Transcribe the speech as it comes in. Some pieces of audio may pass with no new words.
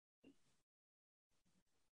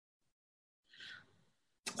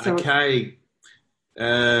So okay.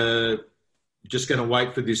 Just going to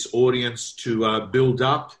wait for this audience to build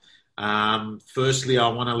up. Firstly, I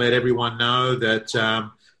want to let everyone know that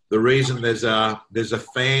the reason there's a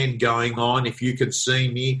fan going on, if you can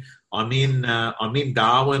see me, I'm in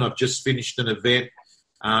Darwin. I've just finished an event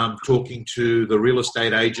talking to the real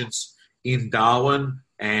estate agents in Darwin,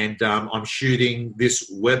 and I'm shooting this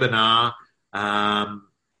webinar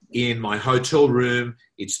in my hotel room.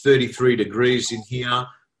 It's 33 degrees in here.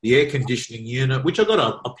 The air conditioning unit, which I've got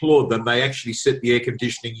to applaud them, they actually set the air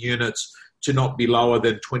conditioning units to not be lower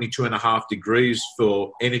than 22.5 degrees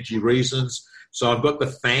for energy reasons. So I've got the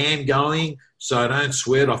fan going so I don't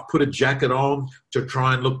sweat. I've put a jacket on to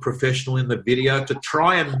try and look professional in the video, to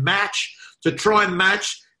try and match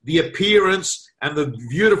the appearance and the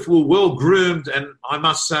beautiful, well-groomed, and I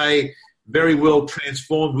must say, very well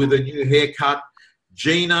transformed with a new haircut,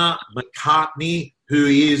 Gina McCartney, who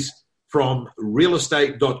is from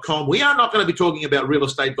realestate.com. We are not going to be talking about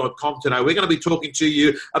realestate.com today. We're going to be talking to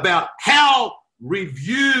you about how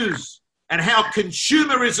reviews and how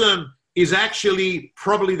consumerism is actually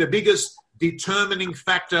probably the biggest determining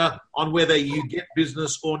factor on whether you get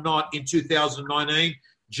business or not in 2019.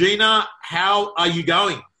 Gina, how are you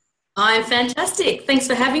going? I'm fantastic. Thanks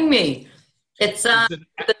for having me. It's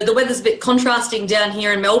the weather's a bit contrasting down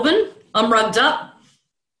here in Melbourne. I'm rugged up.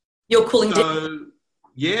 You're cooling down.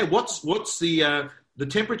 Yeah, what's the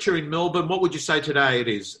temperature in Melbourne? What would you say today it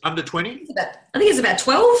is? Under 20? I think it's about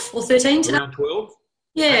 12 or 13 today. Around 12?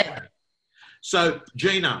 Yeah. Okay. So,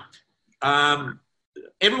 Gina,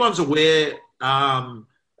 everyone's aware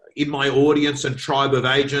in my audience and tribe of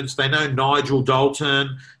agents, they know Nigel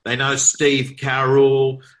Dalton, they know Steve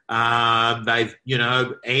Carroll, Andrew,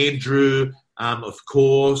 of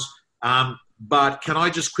course. But can I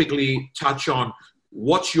just quickly touch on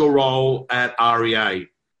what's your role at REA?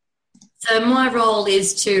 So my role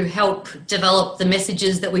is to help develop the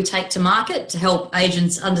messages that we take to market to help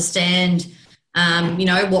agents understand,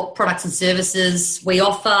 what products and services we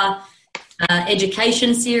offer,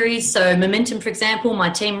 education series. So Momentum, for example, my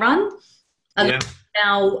team run. Our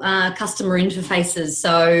customer interfaces.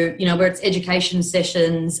 So, where it's education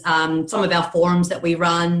sessions, some of our forums that we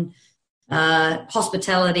run,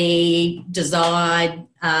 hospitality, design,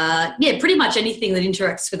 pretty much anything that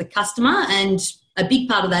interacts with a customer. And a big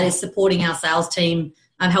part of that is supporting our sales team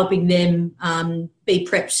and helping them be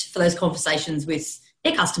prepped for those conversations with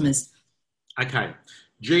their customers. Okay.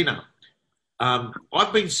 Gina,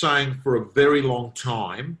 I've been saying for a very long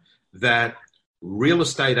time that real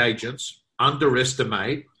estate agents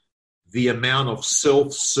underestimate the amount of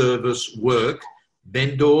self-service work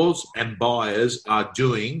vendors and buyers are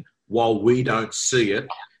doing while we don't see it.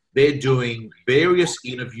 They're doing various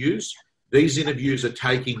interviews. These interviews are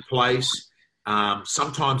taking place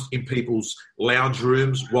sometimes in people's lounge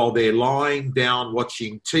rooms while they're lying down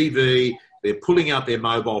watching TV. They're pulling out their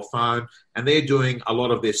mobile phone and they're doing a lot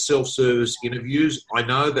of their self-service interviews. I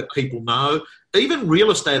know that people know, even real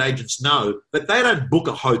estate agents know, that they don't book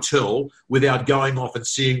a hotel without going off and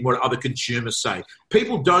seeing what other consumers say.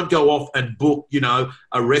 People don't go off and book,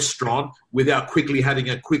 a restaurant without quickly having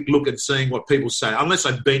a quick look and seeing what people say, unless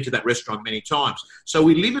I've been to that restaurant many times. So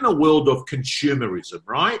we live in a world of consumerism,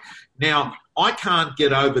 right? Now, I can't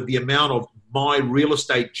get over the amount of my real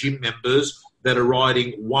estate gym members that are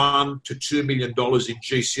writing $1 to $2 million in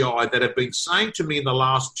GCI that have been saying to me in the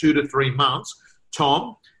last 2 to 3 months,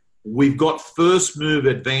 Tom, we've got first move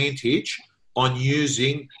advantage on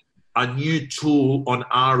using a new tool on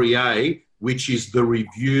REA, which is the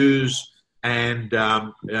reviews and,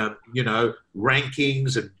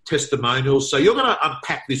 rankings and testimonials. So you're going to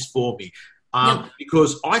unpack this for me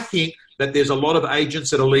because I think that there's a lot of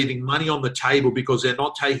agents that are leaving money on the table because they're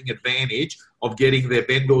not taking advantage of getting their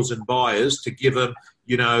vendors and buyers to give them,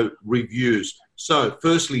 reviews. So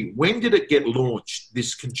firstly, when did it get launched,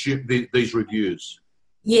 these reviews?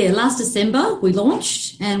 Yeah, last December we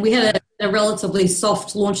launched and we had a relatively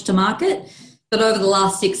soft launch to market. But over the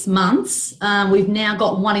last 6 months, we've now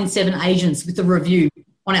got 1 in 7 agents with a review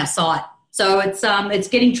on our site. So it's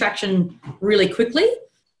getting traction really quickly.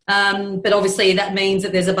 But obviously that means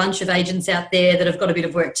that there's a bunch of agents out there that have got a bit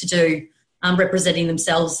of work to do representing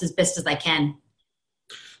themselves as best as they can.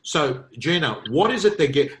 So, Gina, what is it they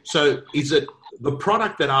get? So is it the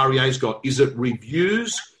product that REA's got? Is it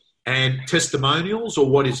reviews and testimonials or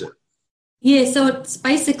what is it? Yeah, so it's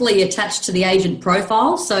basically attached to the agent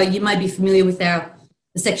profile. So you may be familiar with the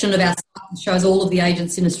section of our site that shows all of the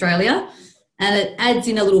agents in Australia. And it adds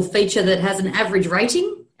in a little feature that has an average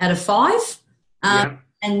rating out of 5.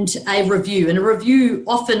 And a review. And a review,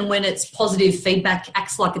 often when it's positive feedback,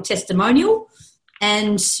 acts like a testimonial.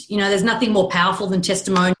 And, there's nothing more powerful than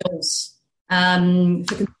testimonials for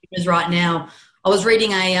consumers right now. I was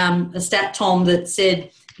reading a stat, Tom, that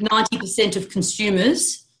said 90% of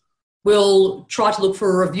consumers will try to look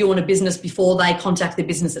for a review on a business before they contact the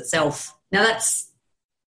business itself. Now, that's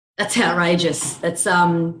outrageous. That's,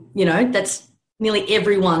 that's nearly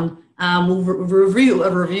everyone will review a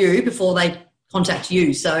review before they contact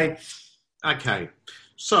you. So, okay.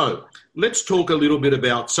 So let's talk a little bit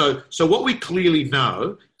about, so what we clearly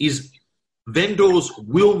know is vendors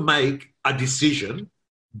will make a decision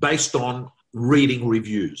based on reading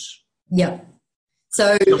reviews. Yep.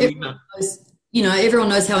 So everyone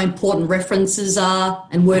knows how important references are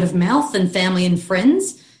and word of mouth and family and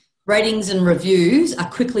friends. Ratings and reviews are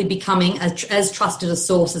quickly becoming as trusted a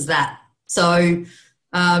source as that. So,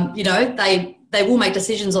 they will make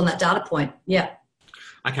decisions on that data point. Yeah.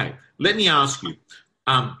 Okay. Let me ask you,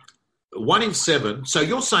 1 in 7, so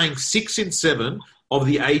you're saying 6 in 7 of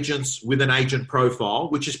the agents with an agent profile,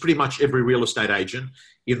 which is pretty much every real estate agent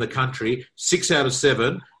in the country, 6 out of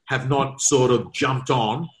 7 have not sort of jumped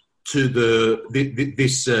on to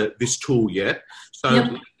this tool yet. So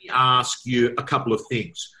Let me ask you a couple of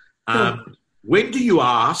things. When's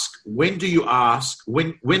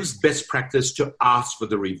best practice to ask for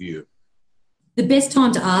the review? The best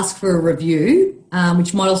time to ask for a review,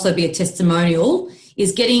 which might also be a testimonial,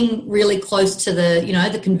 is getting really close to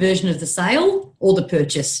the conversion of the sale or the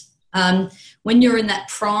purchase. When you're in that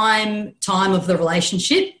prime time of the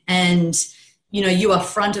relationship and, you are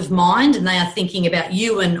front of mind and they are thinking about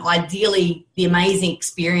you and ideally the amazing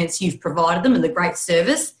experience you've provided them and the great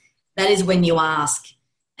service, that is when you ask.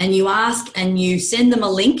 And you ask and you send them a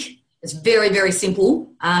link. It's very, very simple.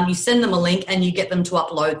 You send them a link and you get them to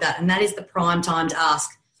upload that. And that is the prime time to ask.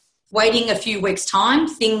 Waiting a few weeks' time,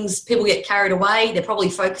 people get carried away. They're probably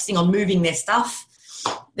focusing on moving their stuff.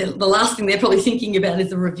 The last thing they're probably thinking about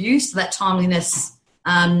is the review. So that timeliness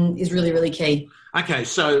is really, really key. Okay,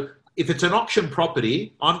 so if it's an auction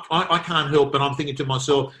property, I can't help but I'm thinking to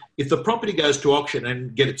myself, if the property goes to auction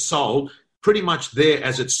and get it sold, pretty much there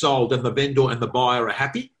as it's sold and the vendor and the buyer are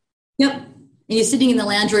happy? Yep. And you're sitting in the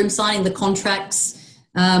lounge room signing the contracts,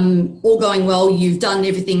 all going well. You've done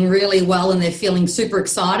everything really well and they're feeling super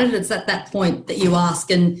excited. It's at that point that you ask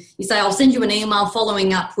and you say, I'll send you an email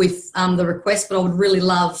following up with the request, but I would really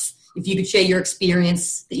love if you could share your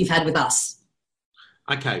experience that you've had with us.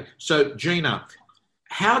 Okay. So Gina,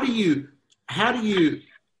 how do you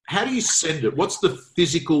send it? What's the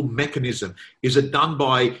physical mechanism? Is it done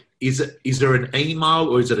by, is there an email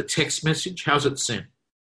or is it a text message? How's it sent?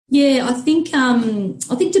 Yeah, I think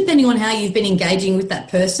depending on how you've been engaging with that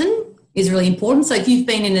person is really important. So if you've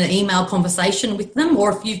been in an email conversation with them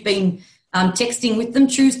or if you've been texting with them,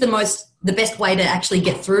 choose the best way to actually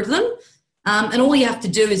get through to them. And all you have to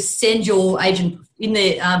do is send your agent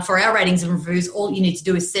for our ratings and reviews. All you need to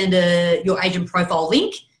do is send your agent profile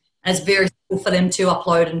link, and it's very simple for them to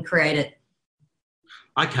upload and create it.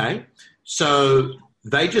 Okay, so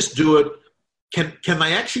they just do it. Can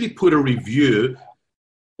they actually put a review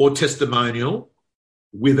or testimonial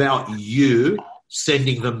without you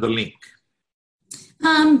sending them the link?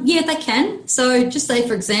 Yeah, they can. So just say,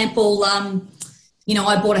 for example, I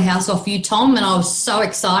bought a house off you, Tom, and I was so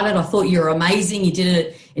excited. I thought you were amazing. You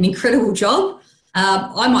did an incredible job.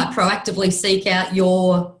 I might proactively seek out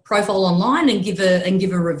your profile online and give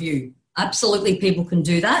a review. Absolutely, people can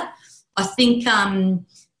do that. I think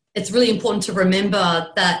it's really important to remember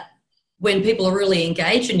that when people are really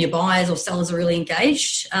engaged and your buyers or sellers are really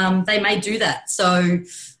engaged, they may do that. So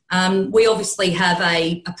we obviously have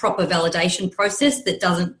a proper validation process that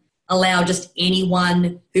doesn't allow just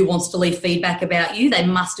anyone who wants to leave feedback about you. They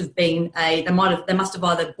must have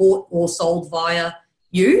either bought or sold via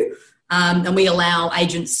you, and we allow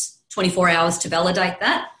agents 24 hours to validate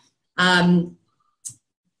that.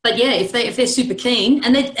 But yeah, if they're super keen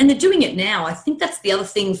and they're doing it now, I think that's the other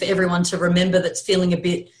thing for everyone to remember that's feeling a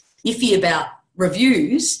bit iffy about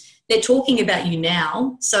reviews. They're talking about you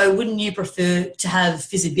now, so wouldn't you prefer to have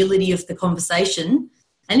visibility of the conversation?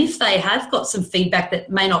 And if they have got some feedback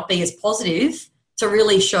that may not be as positive, to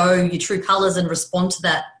really show your true colours and respond to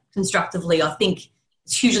that constructively, I think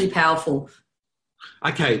it's hugely powerful.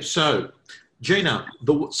 Okay, so Gina,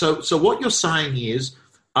 so what you're saying is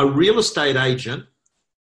a real estate agent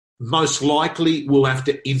most likely will have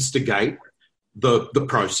to instigate the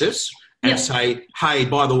process and say, hey,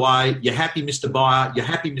 by the way, you're happy, Mr. Buyer, you're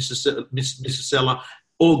happy, Mrs. Seller,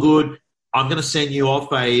 all good. I'm going to send you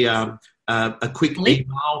off a quick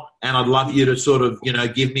email and I'd love you to sort of,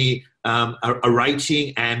 give me a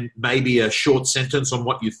rating and maybe a short sentence on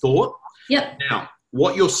what you thought. Yep. Now,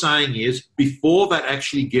 what you're saying is before that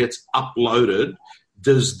actually gets uploaded,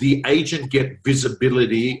 does the agent get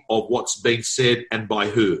visibility of what's been said and by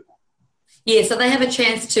who? Yeah, so they have a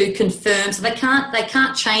chance to confirm. So they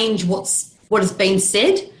can't change what has been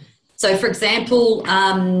said. So, for example,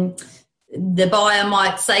 the buyer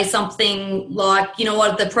might say something like, you know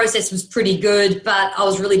what, the process was pretty good, but I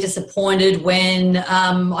was really disappointed when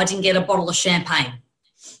I didn't get a bottle of champagne.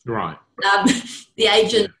 Right. The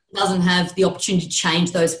agent doesn't have the opportunity to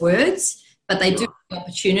change those words, but they do have the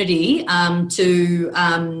opportunity to,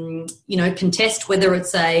 contest whether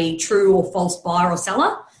it's a true or false buyer or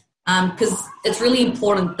seller, because it's really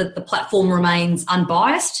important that the platform remains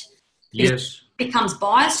unbiased. Yes. If it becomes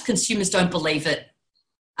biased, consumers don't believe it.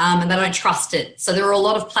 And they don't trust it. So there are a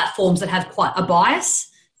lot of platforms that have quite a bias,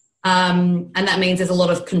 and that means there's a lot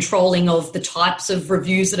of controlling of the types of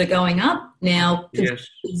reviews that are going up. Now,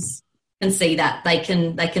 consumers can see that. They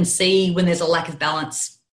can see when there's a lack of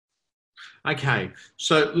balance. Okay,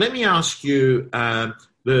 so let me ask you, so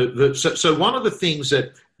one of the things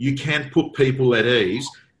that you can put people at ease,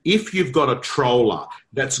 if you've got a troller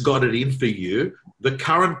that's got it in for you, the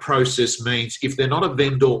current process means if they're not a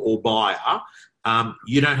vendor or buyer,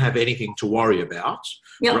 you don't have anything to worry about,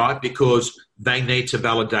 right? Because they need to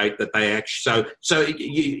validate that they actually. So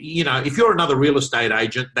you know, if you're another real estate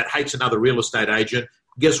agent that hates another real estate agent,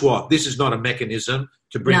 guess what? This is not a mechanism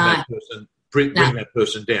to bring that person bring that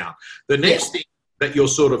person down. The next thing that you're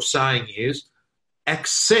sort of saying is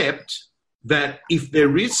accept that if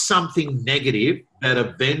there is something negative that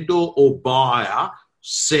a vendor or buyer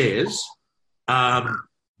says.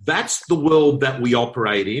 That's the world that we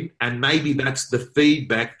operate in, and maybe that's the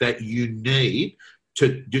feedback that you need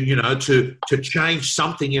to do, to change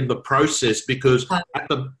something in the process, because at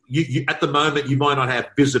the moment you might not have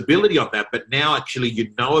visibility on that, but now actually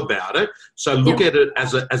you know about it. So look at it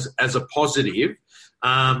as a positive.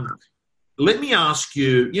 Let me ask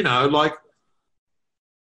you, like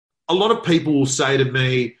a lot of people will say to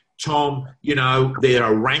me, Tom, there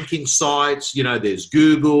are ranking sites, there's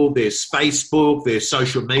Google, there's Facebook, there's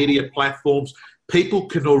social media platforms. People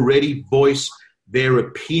can already voice their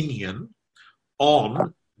opinion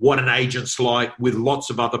on what an agent's like with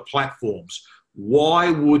lots of other platforms.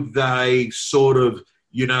 Why would they sort of,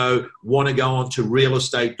 want to go on to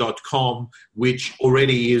realestate.com, which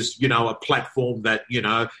already is, a platform that,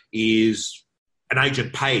 is an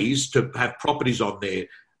agent pays to have properties on there?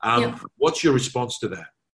 What's your response to that?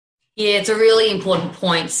 Yeah, it's a really important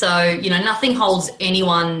point. So, nothing holds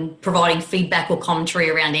anyone providing feedback or commentary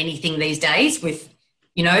around anything these days with,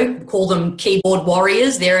 call them keyboard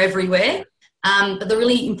warriors. They're everywhere. But the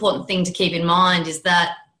really important thing to keep in mind is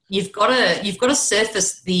that you've got to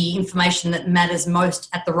surface the information that matters most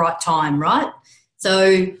at the right time, right?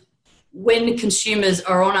 So when consumers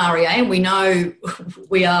are on REA, and we know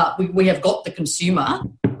we have got the consumer,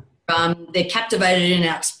 they're captivated in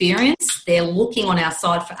our experience. They're looking on our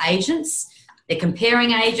site for agents. They're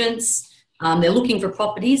comparing agents. They're looking for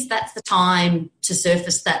properties. That's the time to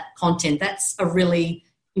surface that content. That's a really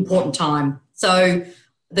important time. So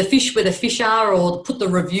the fish where the fish are, or put the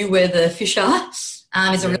review where the fish are,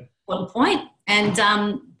 is a really important point. And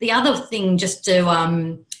the other thing just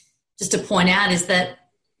to point out is that,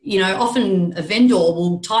 often a vendor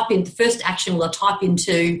will type in, the first action will type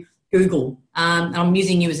into Google. And I'm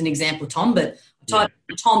using you as an example, Tom, but type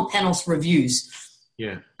Tom Panos reviews,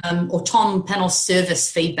 or Tom Panos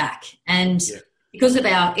service feedback. And because of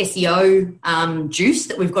our SEO juice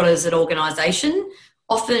that we've got as an organisation,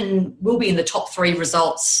 often we'll be in the top 3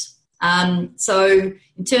 results. So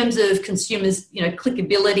in terms of consumers,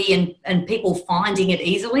 clickability and people finding it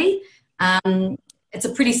easily, it's a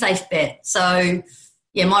pretty safe bet. So,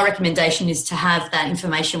 my recommendation is to have that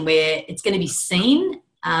information where it's going to be seen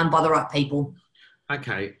by the right people.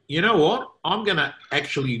 Okay. You know what? I'm going to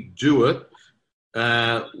actually do it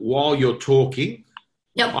while you're talking.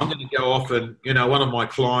 Yep. I'm going to go off and, one of my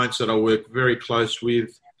clients that I work very close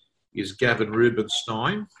with is Gavin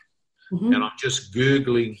Rubenstein. Mm-hmm. And I'm just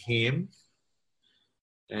Googling him.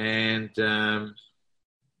 And,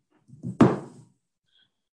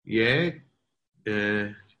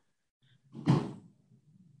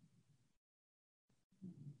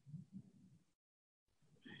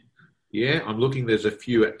 I'm looking. There's a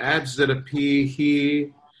few ads that appear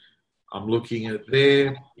here. I'm looking at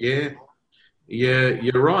there. Yeah,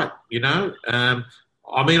 you're right.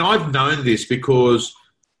 I've known this because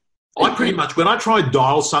I pretty much, when I try and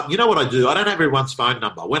dial something, you know what I do? I don't have everyone's phone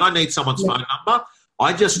number. When I need someone's phone number,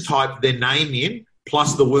 I just type their name in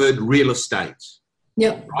plus the word real estate.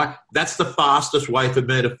 Yep. Right? That's the fastest way for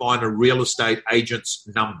me to find a real estate agent's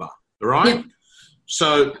number. Right? Yep.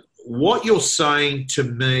 So what you're saying to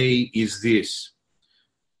me is this.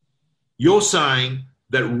 You're saying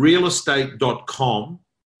that realestate.com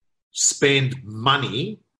spend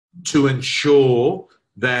money to ensure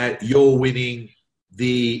that you're winning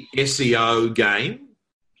the SEO game.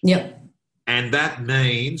 Yep. And that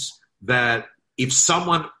means that if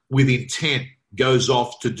someone with intent goes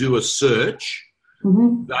off to do a search,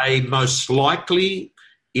 they most likely,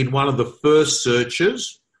 in one of the first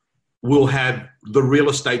searches, will have the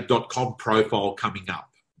realestate.com profile coming up.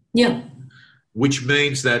 Yeah. Which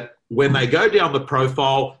means that when they go down the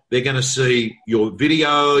profile, they're going to see your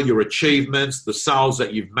video, your achievements, the sales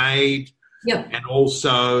that you've made, and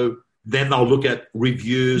also then they'll look at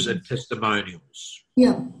reviews and testimonials.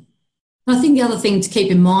 Yeah. I think the other thing to keep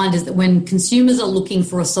in mind is that when consumers are looking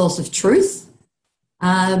for a source of truth,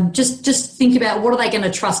 just think about what are they going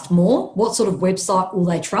to trust more? What sort of website will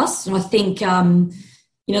they trust? And I think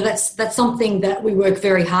that's something that we work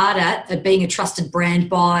very hard at being a trusted brand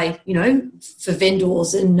by for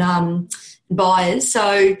vendors and buyers.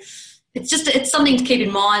 So it's something to keep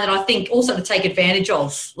in mind, and I think also to take advantage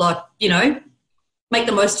of, make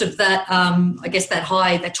the most of that.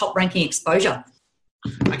 That top ranking exposure.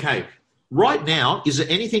 Okay. Right now, is there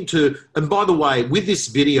anything and by the way, with this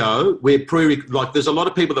video, there's a lot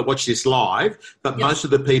of people that watch this live, but most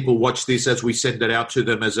of the people watch this as we send it out to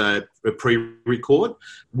them as a pre-record.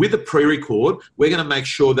 With a pre-record, we're going to make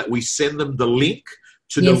sure that we send them the link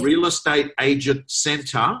to the Real Estate Agent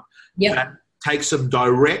Centre that takes them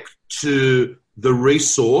direct to the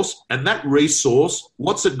resource. And that resource,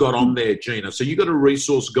 what's it got on there, Gina? So you got a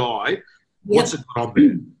resource guide. What's it got on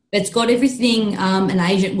there? It's got everything an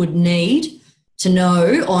agent would need to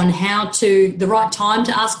know on the right time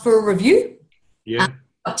to ask for a review. Yeah.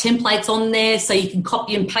 Got templates on there so you can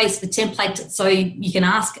copy and paste the template so you can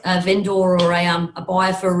ask a vendor or a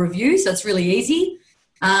buyer for a review. So it's really easy.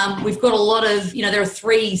 We've got a lot of, there are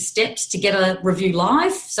 3 steps to get a review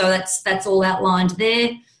live. So that's all outlined there.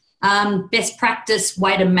 Best practice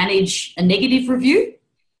way to manage a negative review.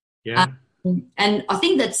 Yeah. And I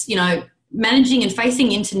think that's, managing and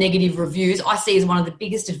facing into negative reviews, I see as one of the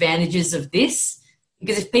biggest advantages of this,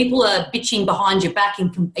 because if people are bitching behind your back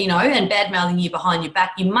and bad-mouthing you behind your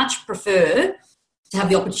back, you much prefer to have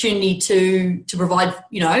the opportunity to provide,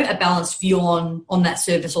 a balanced view on that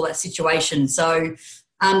service or that situation. So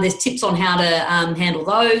there's tips on how to handle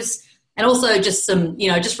those, and also just some,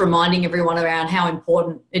 just reminding everyone around how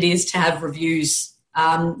important it is to have reviews,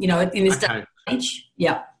 in this day and age.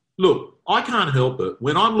 Yeah. Look, I can't help it.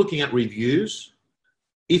 When I'm looking at reviews,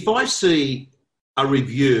 if I see a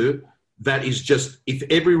review that is if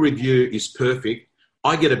every review is perfect,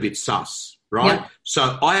 I get a bit sus, right? Yeah.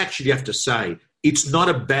 So I actually have to say it's not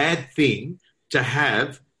a bad thing to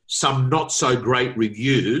have some not so great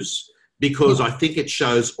reviews, because I think it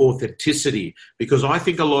shows authenticity. Because I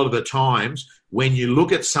think a lot of the times when you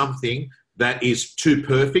look at something that is too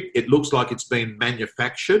perfect, it looks like it's been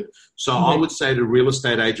manufactured. So I would say to real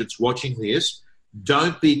estate agents watching this,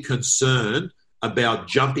 don't be concerned about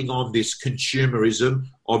jumping on this consumerism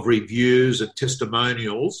of reviews and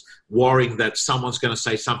testimonials, worrying that someone's going to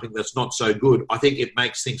say something that's not so good. I think it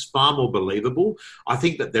makes things far more believable. I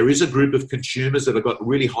think that there is a group of consumers that have got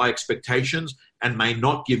really high expectations and may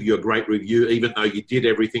not give you a great review, even though you did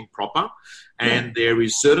everything proper. And there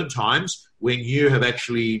is certain times when you have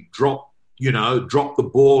actually dropped the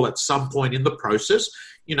ball at some point in the process,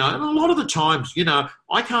 and a lot of the times,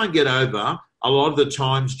 I can't get over a lot of the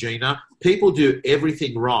times, Gina, people do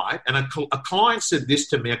everything right. And a client said this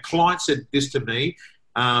to me,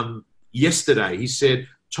 yesterday. He said,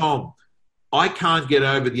 Tom, I can't get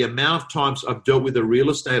over the amount of times I've dealt with a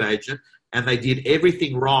real estate agent and they did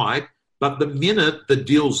everything right, but the minute the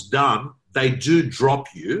deal's done, they do drop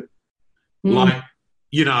you. And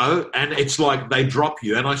it's like they drop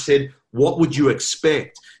you. And I said, what would you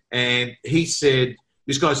expect? And he said,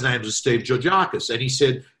 this guy's name is Steve Georgiakis. And he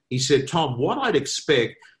said, Tom, what I'd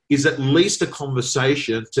expect is at least a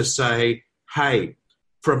conversation to say, hey,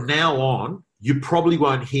 from now on, you probably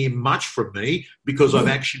won't hear much from me because I've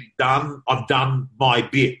done my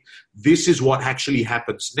bit. This is what actually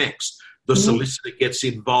happens next. The solicitor gets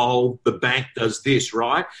involved, the bank does this,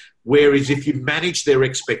 right? Whereas if you manage their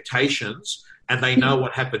expectations and they know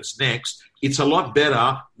what happens next, it's a lot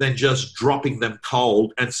better than just dropping them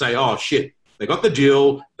cold and say, oh, shit, they got the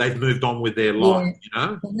deal, they've moved on with their life,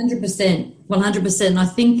 100%. I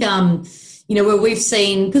think, where we've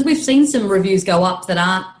seen some reviews go up that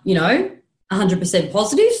aren't, 100%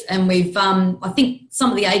 positive, and we've, I think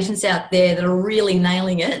some of the agents out there that are really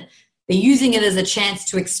nailing it, they're using it as a chance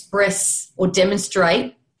to express or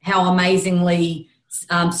demonstrate how amazingly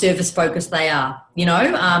service focused they are.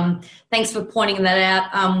 Thanks for pointing that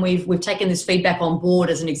out. We've taken this feedback on board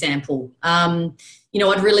as an example.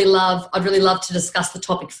 I'd really love to discuss the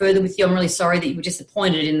topic further with you. I'm really sorry that you were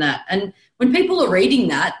disappointed in that. And when people are reading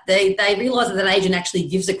that, they realise that agent actually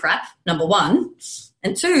gives a crap, number one.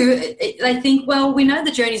 And two, they think, well, we know the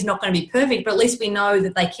journey's not going to be perfect, but at least we know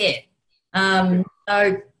that they care. So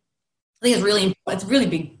I think it's really important. It's a really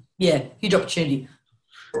big, huge opportunity.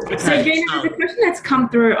 Okay. So, Gina, there's a question that's come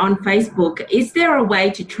through on Facebook. Is there a way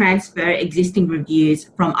to transfer existing reviews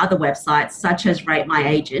from other websites, such as Rate My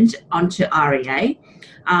Agent, onto REA?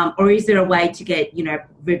 Or is there a way to get,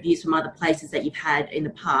 reviews from other places that you've had in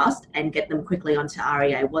the past and get them quickly onto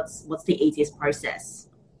REA? What's the easiest process?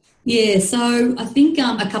 Yeah, so I think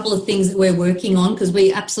a couple of things that we're working on, because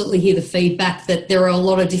we absolutely hear the feedback that there are a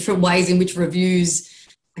lot of different ways in which reviews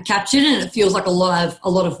are captured, and it feels like a lot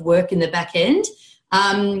of work in the back end.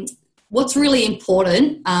 What's really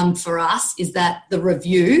important for us is that the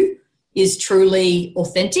review is truly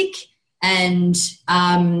authentic and,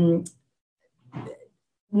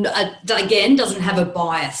 again, doesn't have a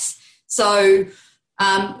bias. So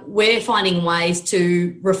we're finding ways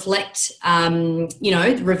to reflect,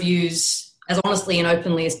 the reviews as honestly and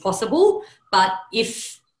openly as possible. But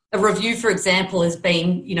if a review, for example, has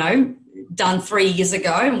been, done 3 years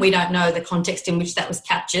ago and we don't know the context in which that was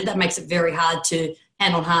captured, that makes it very hard to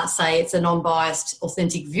hand on heart say it's a non-biased,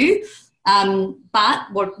 authentic view.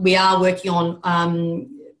 But what we are working on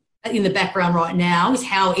in the background right now is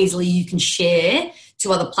how easily you can share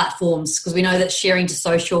to other platforms, because we know that sharing to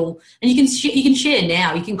social, and you can share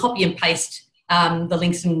now, you can copy and paste the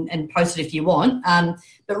links and post it if you want,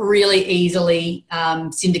 but really easily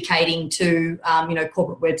syndicating to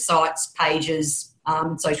corporate websites, pages,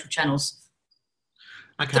 social channels.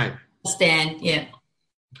 Okay. Stan, yeah.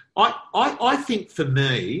 I think for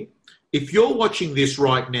me, if you're watching this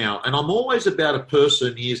right now, and I'm always about a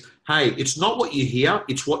person is, hey, it's not what you hear,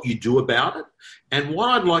 it's what you do about it. And what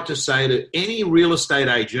I'd like to say to any real estate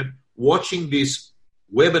agent watching this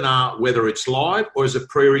webinar, whether it's live or as a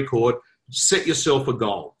pre-record, set yourself a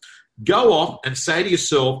goal. Go off and say to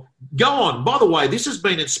yourself, go on. By the way, this has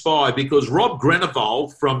been inspired because Rob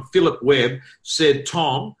Greneval from Philip Webb said,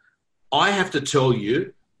 Tom, I have to tell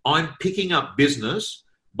you, I'm picking up business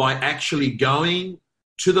by actually going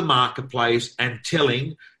to the marketplace and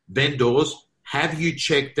telling vendors, have you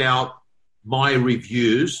checked out my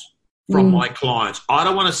reviews from my clients? I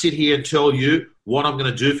don't want to sit here and tell you what I'm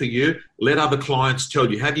going to do for you. Let other clients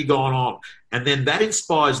tell you, have you gone on? And then that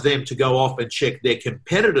inspires them to go off and check their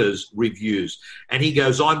competitors' reviews. And he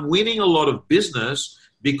goes, I'm winning a lot of business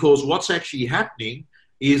because what's actually happening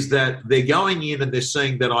is that they're going in and they're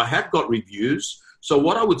seeing that I have got reviews. So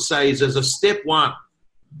what I would say is, as a step one,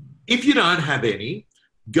 if you don't have any,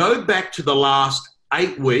 go back to the last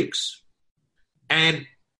 8 weeks and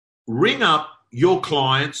ring up your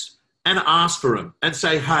clients and ask for them and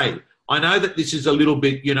say, hey, I know that this is a little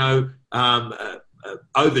bit,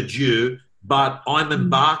 overdue, but I'm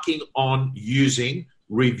embarking on using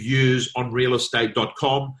reviews on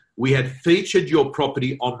realestate.com. We had featured your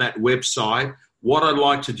property on that website. What I'd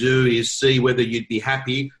like to do is see whether you'd be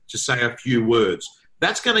happy to say a few words.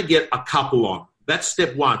 That's going to get a couple on. That's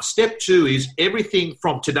step one. Step two is everything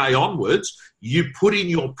from today onwards, you put in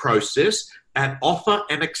your process at offer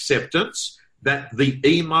and acceptance that the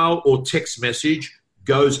email or text message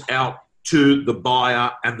goes out to the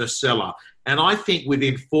buyer and the seller. And I think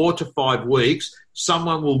within 4 to 5 weeks,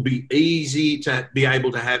 someone will be easy to be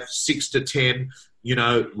able to have 6 to 10,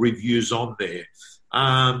 reviews on there.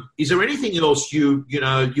 Is there anything else you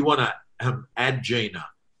want to add, Gina?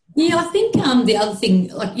 Yeah, I think the other thing,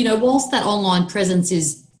 whilst that online presence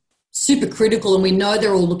is super critical and we know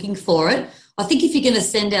they're all looking for it, I think if you're going to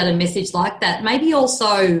send out a message like that, maybe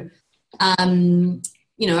also,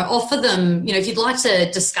 offer them, if you'd like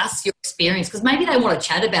to discuss your experience, because maybe they want to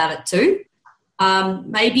chat about it too.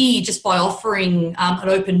 Maybe just by offering an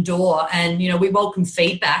open door and, we welcome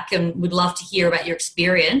feedback and would love to hear about your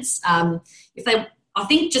experience. I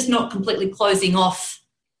think just not completely closing off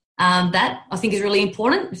that I think is really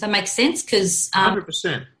important, if that makes sense, because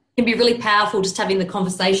 100%. It can be really powerful just having the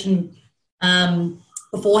conversation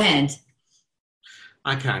beforehand.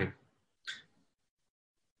 Okay.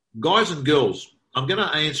 Guys and girls, I'm going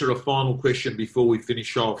to answer a final question before we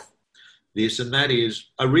finish off this, and that is,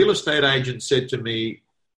 a real estate agent said to me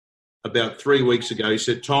about 3 weeks ago, he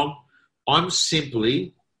said, Tom, I'm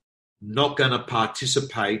simply not going to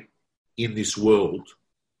participate in this world.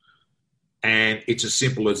 And it's as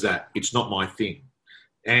simple as that. It's not my thing.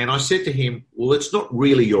 And I said to him, well, it's not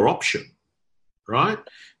really your option. right?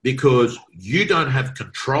 Because you don't have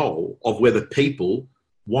control of whether people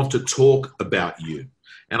want to talk about you.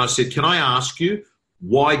 And I said, can I ask you,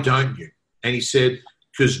 why don't you? And he said,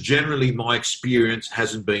 because generally my experience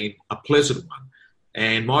hasn't been a pleasant one.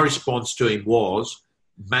 And my response to him was,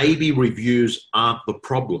 maybe reviews aren't the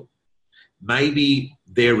problem. Maybe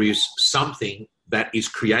there is something that is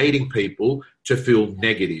creating people to feel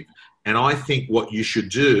negative. And I think what you should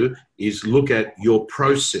do is look at your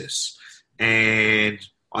process. And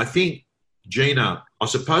I think, Gina, I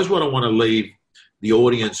suppose what I want to leave the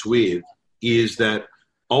audience with is that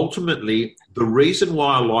ultimately the reason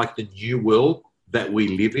why I like the new world that we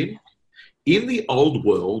live in the old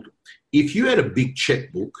world, if you had a big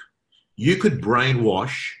checkbook, you could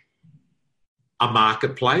brainwash a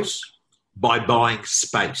marketplace by buying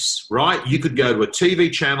space, right? You could go to a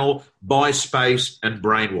TV channel, buy space, and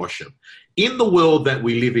brainwash them. In the world that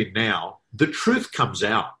we live in now, the truth comes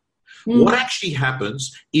out. What actually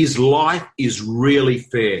happens is life is really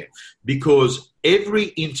fair, because every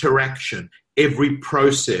interaction, every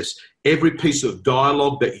process, every piece of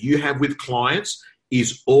dialogue that you have with clients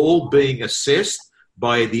is all being assessed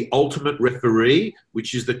by the ultimate referee,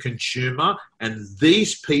 which is the consumer, and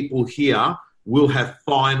these people here will have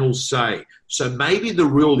final say. So maybe the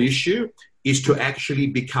real issue is to actually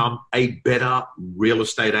become a better real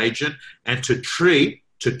estate agent and to treat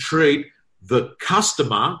the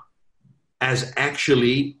customer as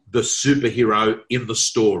actually the superhero in the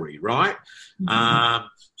story, right?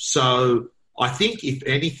 So I think if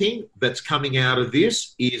anything that's coming out of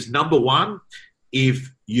this is, number one,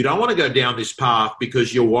 if you don't want to go down this path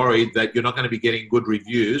because you're worried that you're not going to be getting good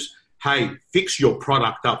reviews, hey, fix your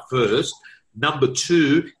product up first. Number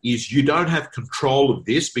two is you don't have control of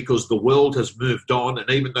this because the world has moved on, and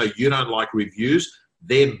even though you don't like reviews,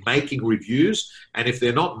 they're making reviews, and if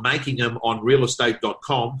they're not making them on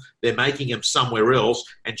realestate.com, they're making them somewhere else,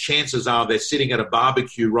 and chances are they're sitting at a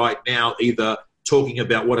barbecue right now either talking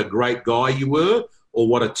about what a great guy you were or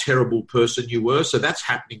what a terrible person you were. So that's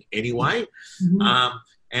happening anyway.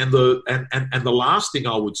 And the last thing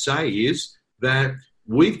I would say is that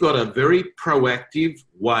we've got a very proactive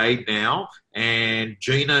way now, and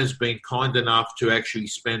Gina has been kind enough to actually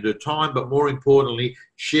spend her time, but more importantly,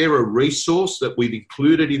 share a resource that we've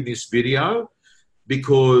included in this video,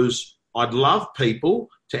 because I'd love people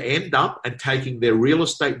to end up and taking their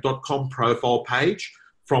realestate.com profile page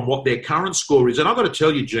from what their current score is. And I've got to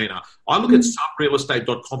tell you, Gina, I look at some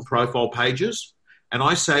realestate.com profile pages and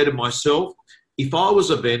I say to myself, if I was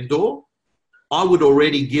a vendor, I would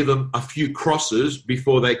already give them a few crosses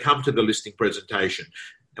before they come to the listing presentation.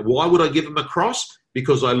 And why would I give them a cross?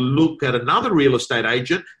 Because I look at another real estate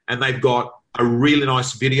agent and they've got a really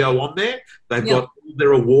nice video on there. They've got all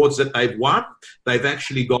their awards that they've won. They've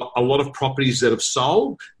actually got a lot of properties that have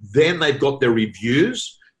sold. Then they've got their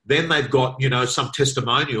reviews. Then they've got, some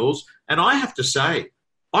testimonials. And I have to say,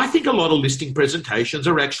 I think a lot of listing presentations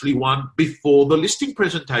are actually won before the listing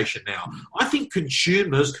presentation now. I think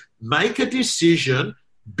consumers make a decision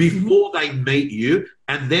before they meet you,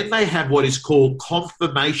 and then they have what is called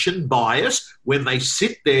confirmation bias when they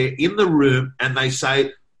sit there in the room and they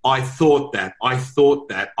say, I thought that,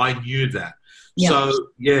 I knew that. Yep. So,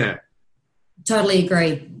 yeah. Totally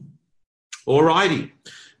agree. All righty.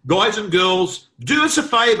 Guys and girls, do us a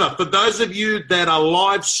favor. For those of you that are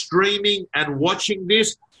live streaming and watching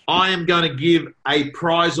this, I am going to give a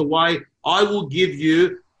prize away. I will give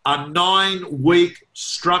you a 9-week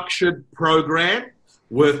structured program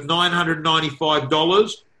worth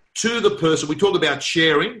 $995 to the person. We talk about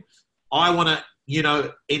sharing. I want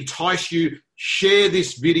to, entice you, share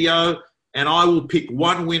this video, and I will pick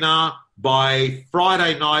one winner by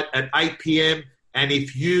Friday night at 8 p.m. And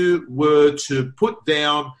if you were to put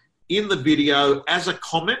down in the video as a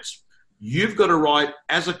comment, you've got to write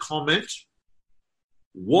as a comment,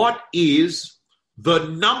 what is the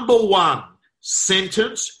number one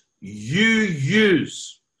sentence you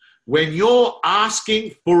use when you're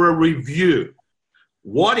asking for a review?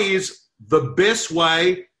 What is the best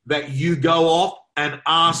way that you go off and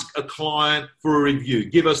ask a client for a review?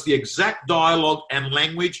 Give us the exact dialogue and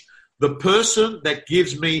language. The person that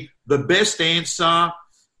gives me the best answer,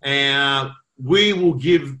 and we will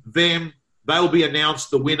give them, they'll be announced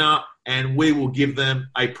the winner, and we will give them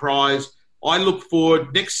a prize. I look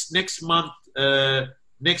forward next month.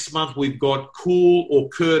 Next month we've got Cool or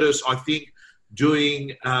Curtis, I think,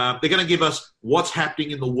 doing. They're going to give us what's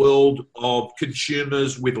happening in the world of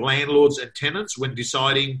consumers with landlords and tenants when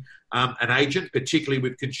deciding an agent, particularly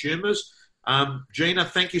with consumers. Gina,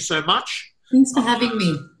 thank you so much. Thanks for having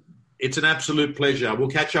me. It's an absolute pleasure. We'll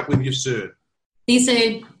catch up with you soon. See you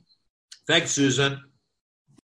soon. Thanks, Susan.